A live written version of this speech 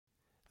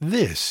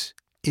This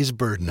is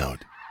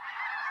BirdNote.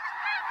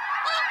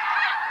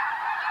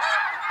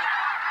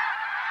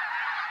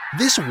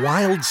 This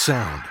wild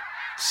sound,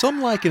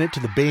 some liken it to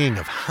the baying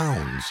of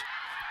hounds,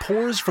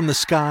 pours from the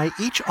sky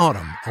each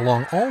autumn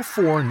along all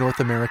 4 North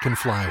American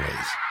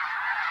flyways.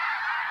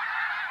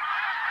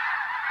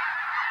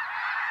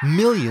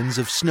 Millions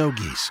of snow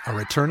geese are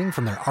returning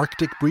from their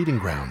Arctic breeding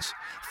grounds,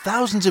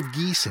 thousands of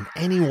geese in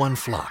any one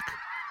flock.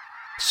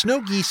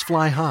 Snow geese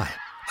fly high,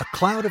 a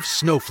cloud of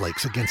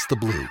snowflakes against the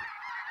blue,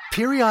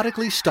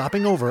 periodically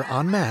stopping over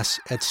en masse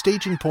at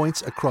staging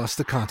points across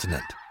the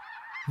continent.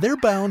 They're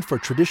bound for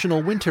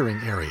traditional wintering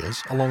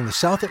areas along the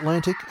South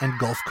Atlantic and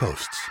Gulf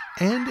coasts,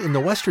 and in the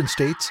western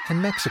states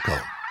and Mexico.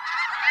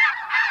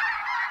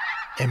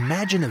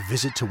 Imagine a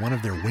visit to one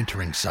of their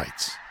wintering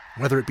sites,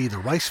 whether it be the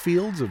rice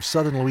fields of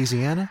southern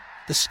Louisiana,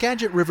 the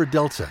Skagit River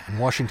Delta in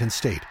Washington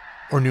state,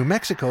 or New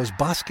Mexico's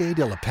Bosque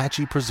del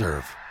Apache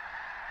Preserve.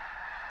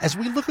 As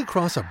we look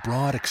across a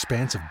broad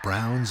expanse of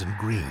browns and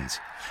greens,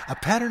 a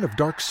pattern of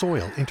dark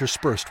soil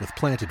interspersed with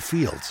planted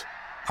fields,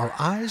 our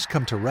eyes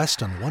come to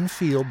rest on one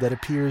field that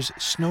appears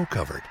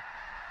snow-covered.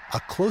 A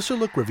closer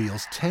look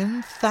reveals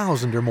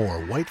 10,000 or more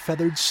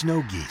white-feathered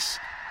snow geese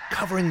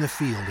covering the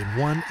field in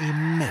one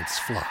immense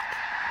flock.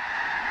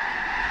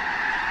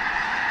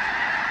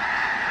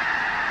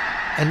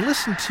 And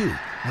listen, too,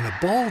 when a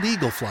bald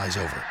eagle flies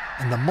over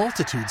and the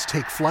multitudes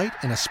take flight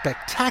in a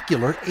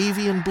spectacular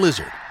avian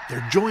blizzard,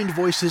 their joined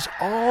voices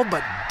all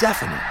but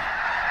deafening.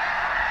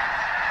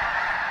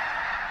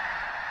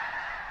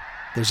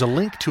 There's a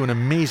link to an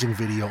amazing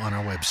video on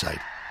our website,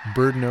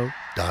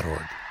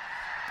 birdnote.org.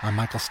 I'm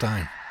Michael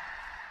Stein.